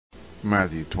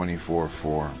Matthew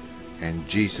 24:4. And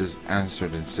Jesus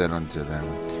answered and said unto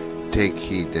them, Take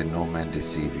heed that no man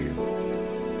deceive you.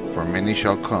 For many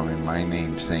shall come in my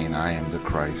name, saying, I am the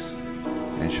Christ,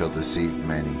 and shall deceive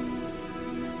many.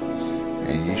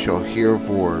 And ye shall hear of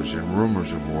wars and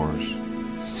rumors of wars.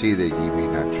 See that ye be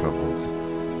not troubled.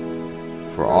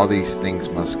 For all these things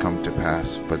must come to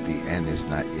pass, but the end is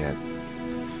not yet.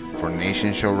 For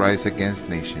nation shall rise against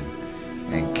nation,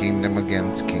 and kingdom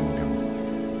against kingdom.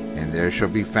 And there shall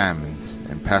be famines,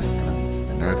 and pestilence,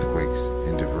 and earthquakes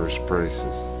in diverse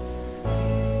places.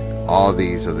 All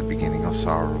these are the beginning of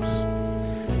sorrows.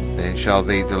 Then shall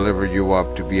they deliver you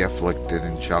up to be afflicted,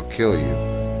 and shall kill you,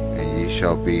 and ye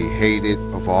shall be hated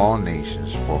of all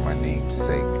nations for my name's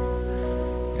sake.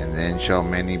 And then shall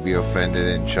many be offended,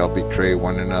 and shall betray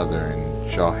one another,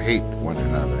 and shall hate one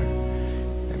another.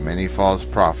 And many false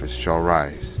prophets shall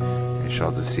rise, and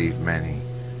shall deceive many.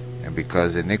 And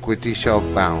because iniquity shall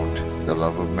abound, the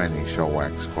love of many shall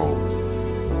wax cold.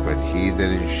 But he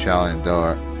that shall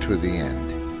endure to the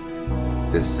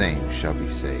end, the same shall be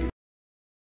saved.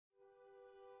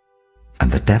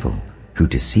 And the devil, who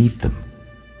deceived them,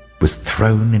 was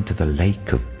thrown into the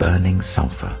lake of burning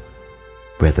sulphur,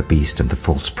 where the beast and the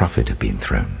false prophet have been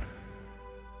thrown.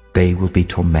 They will be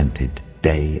tormented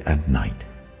day and night,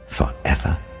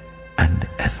 forever and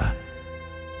ever.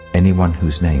 Anyone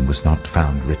whose name was not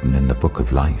found written in the book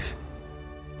of life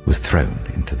was thrown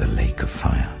into the lake of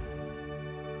fire.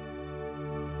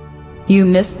 You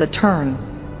missed the turn.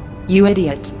 You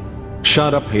idiot.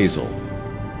 Shut up, Hazel.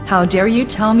 How dare you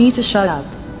tell me to shut up?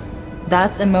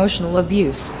 That's emotional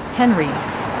abuse, Henry.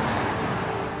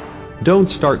 Don't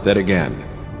start that again.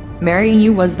 Marrying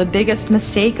you was the biggest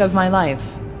mistake of my life.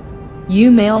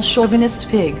 You male chauvinist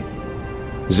pig.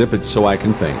 Zip it so I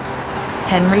can think.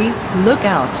 Henry, look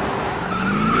out.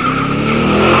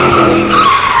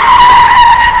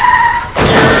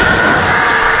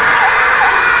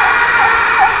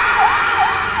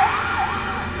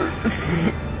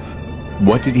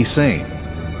 What did he say?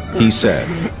 He said,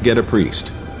 get a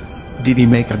priest. Did he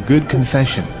make a good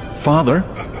confession, Father?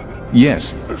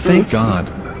 Yes, thank God.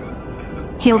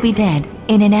 He'll be dead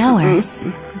in an hour.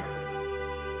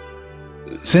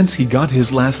 Since he got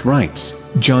his last rites,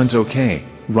 John's okay,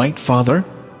 right, Father?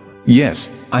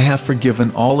 Yes, I have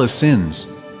forgiven all his sins.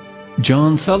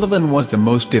 John Sullivan was the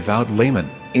most devout layman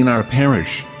in our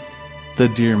parish. The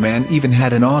dear man even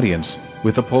had an audience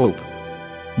with the Pope.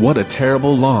 What a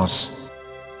terrible loss.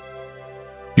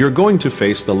 You're going to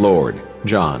face the Lord,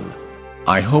 John.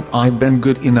 I hope I've been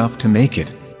good enough to make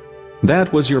it.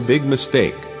 That was your big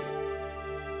mistake.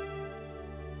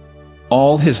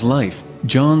 All his life,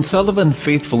 John Sullivan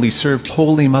faithfully served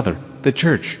Holy Mother, the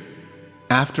Church.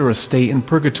 After a stay in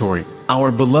purgatory,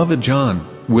 our beloved John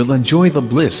will enjoy the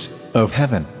bliss of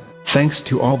heaven, thanks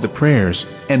to all the prayers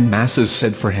and masses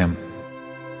said for him.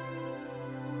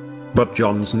 But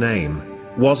John's name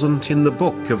wasn't in the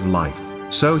book of life,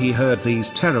 so he heard these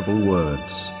terrible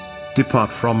words.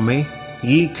 Depart from me,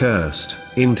 ye cursed,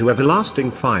 into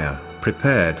everlasting fire,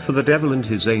 prepared for the devil and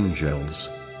his angels.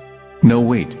 No,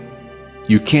 wait.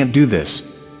 You can't do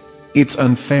this. It's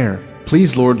unfair.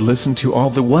 Please, Lord, listen to all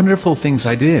the wonderful things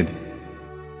I did.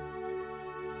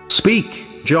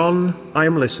 Speak, John, I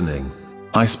am listening.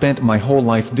 I spent my whole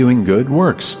life doing good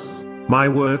works. My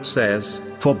word says,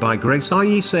 for by grace are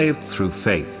ye saved through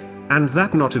faith, and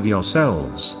that not of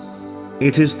yourselves.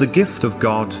 It is the gift of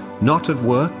God, not of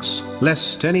works,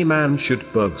 lest any man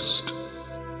should boast.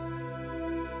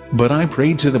 But I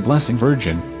prayed to the Blessed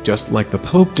Virgin, just like the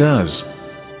Pope does.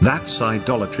 That's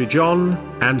idolatry,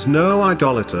 John, and no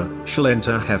idolater shall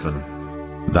enter heaven.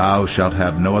 Thou shalt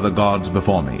have no other gods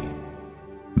before me.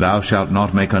 Thou shalt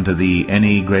not make unto thee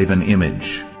any graven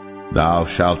image. Thou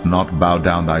shalt not bow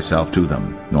down thyself to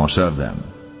them, nor serve them.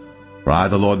 For I,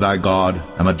 the Lord thy God,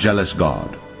 am a jealous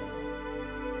God.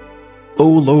 O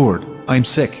Lord, I'm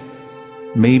sick.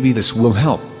 Maybe this will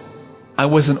help. I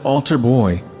was an altar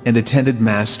boy and attended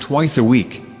Mass twice a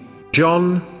week.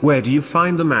 John, where do you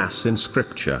find the Mass in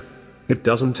Scripture? It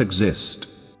doesn't exist.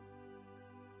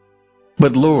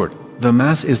 But Lord, the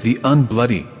Mass is the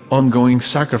unbloody, ongoing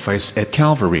sacrifice at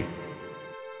Calvary.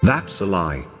 That's a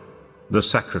lie. The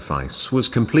sacrifice was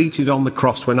completed on the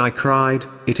cross when I cried,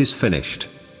 "It is finished."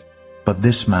 But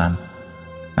this man,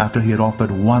 after he had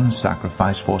offered one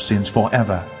sacrifice for sins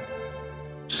forever,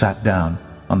 sat down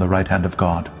on the right hand of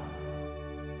God.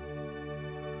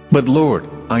 But Lord,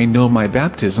 I know my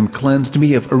baptism cleansed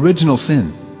me of original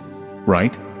sin.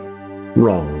 Right?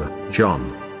 Wrong,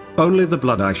 John. Only the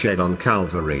blood I shed on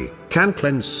Calvary can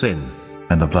cleanse sin.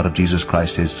 And the blood of Jesus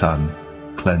Christ his Son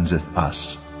cleanseth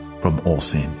us from all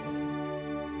sin.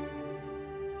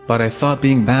 but I thought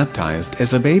being baptized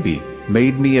as a baby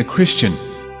made me a Christian.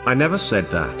 I never said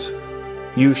that.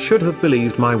 You should have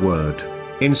believed my word,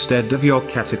 instead of your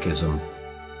catechism.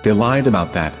 They lied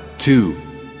about that, too.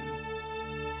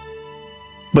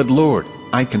 But Lord,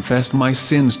 I confessed my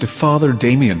sins to Father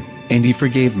Damien, and he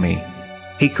forgave me.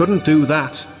 He couldn't do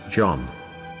that, John.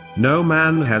 No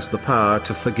man has the power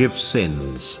to forgive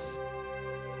sins.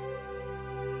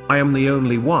 I am the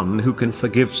only one who can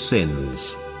forgive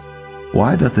sins.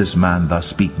 Why doth this man thus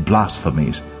speak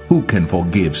blasphemies? Who can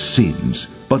forgive sins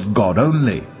but God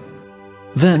only?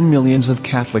 Then millions of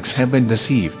Catholics have been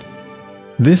deceived.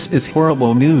 This is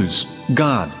horrible news,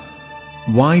 God.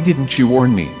 Why didn't you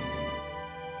warn me?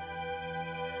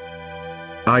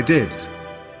 I did.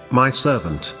 My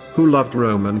servant, who loved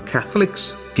Roman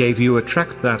Catholics, gave you a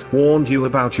tract that warned you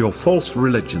about your false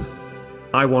religion.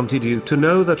 I wanted you to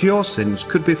know that your sins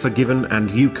could be forgiven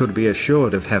and you could be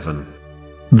assured of heaven.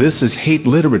 This is hate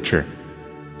literature.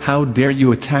 How dare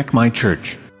you attack my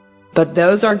church? But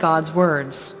those are God's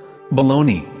words.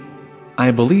 Baloney.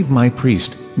 I believe my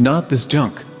priest, not this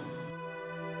junk.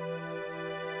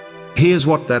 Here's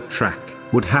what that tract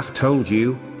would have told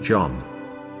you, John.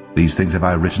 These things have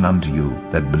I written unto you,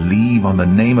 that believe on the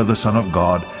name of the Son of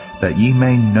God, that ye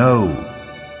may know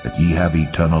that ye have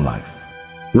eternal life.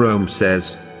 Rome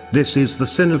says, this is the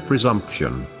sin of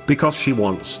presumption, because she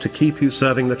wants to keep you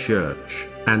serving the church,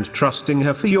 and trusting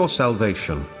her for your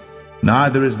salvation.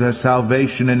 Neither is there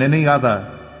salvation in any other,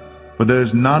 for there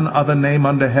is none other name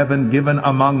under heaven given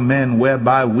among men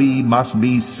whereby we must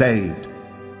be saved.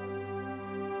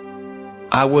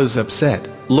 I was upset,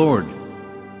 Lord.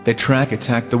 The tract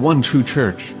attacked the one true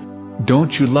church.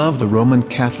 Don't you love the Roman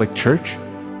Catholic Church?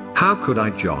 How could I,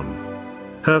 John?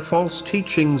 Her false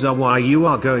teachings are why you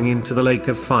are going into the lake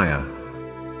of fire.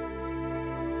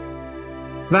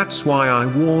 That's why I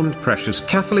warned precious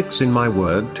Catholics in my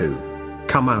word to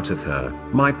come out of her,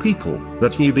 my people,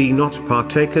 that ye be not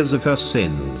partakers of her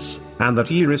sins, and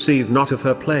that ye receive not of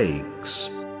her plagues.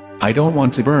 I don't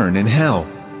want to burn in hell.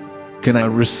 Can I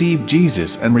receive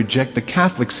Jesus and reject the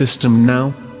Catholic system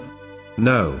now?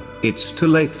 No, it's too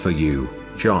late for you,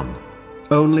 John.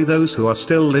 Only those who are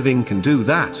still living can do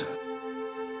that.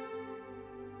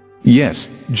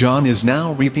 Yes, John is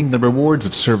now reaping the rewards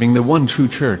of serving the one true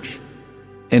church.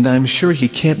 And I'm sure he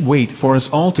can't wait for us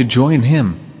all to join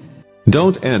him.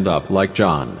 Don't end up like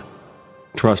John.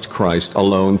 Trust Christ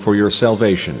alone for your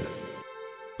salvation.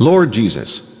 Lord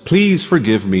Jesus, please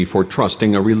forgive me for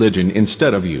trusting a religion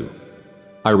instead of you.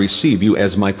 I receive you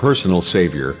as my personal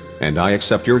Savior, and I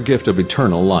accept your gift of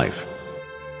eternal life.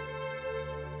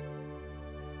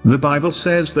 The Bible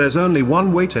says there's only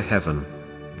one way to heaven.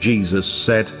 Jesus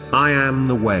said, I am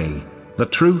the way, the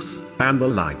truth, and the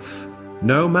life.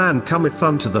 No man cometh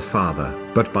unto the Father,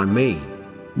 but by me.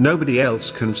 Nobody else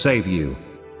can save you.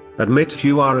 Admit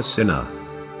you are a sinner.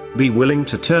 Be willing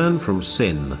to turn from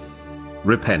sin.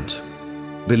 Repent.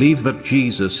 Believe that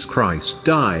Jesus Christ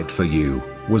died for you,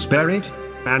 was buried,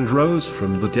 and rose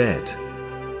from the dead.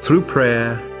 Through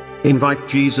prayer, invite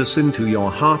Jesus into your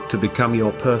heart to become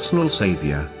your personal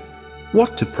Savior.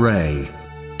 What to pray?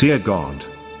 Dear God,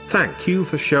 thank you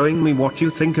for showing me what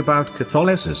you think about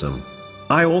Catholicism.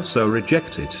 I also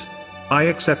reject it. I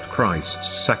accept Christ's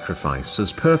sacrifice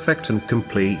as perfect and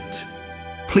complete.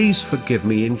 Please forgive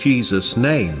me in Jesus'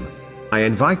 name. I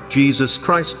invite Jesus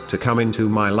Christ to come into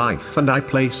my life and I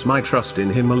place my trust in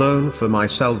Him alone for my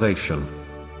salvation.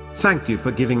 Thank you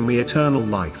for giving me eternal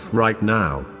life right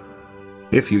now.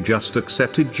 If you just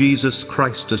accepted Jesus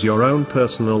Christ as your own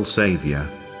personal Savior,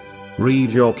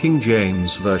 read your King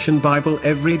James Version Bible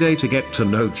every day to get to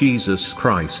know Jesus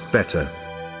Christ better.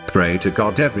 Pray to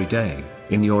God every day,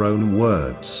 in your own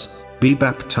words. Be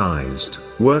baptized,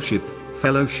 worship,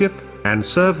 fellowship, and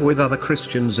serve with other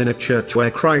Christians in a church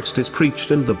where Christ is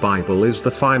preached and the Bible is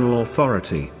the final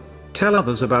authority. Tell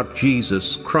others about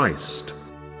Jesus Christ.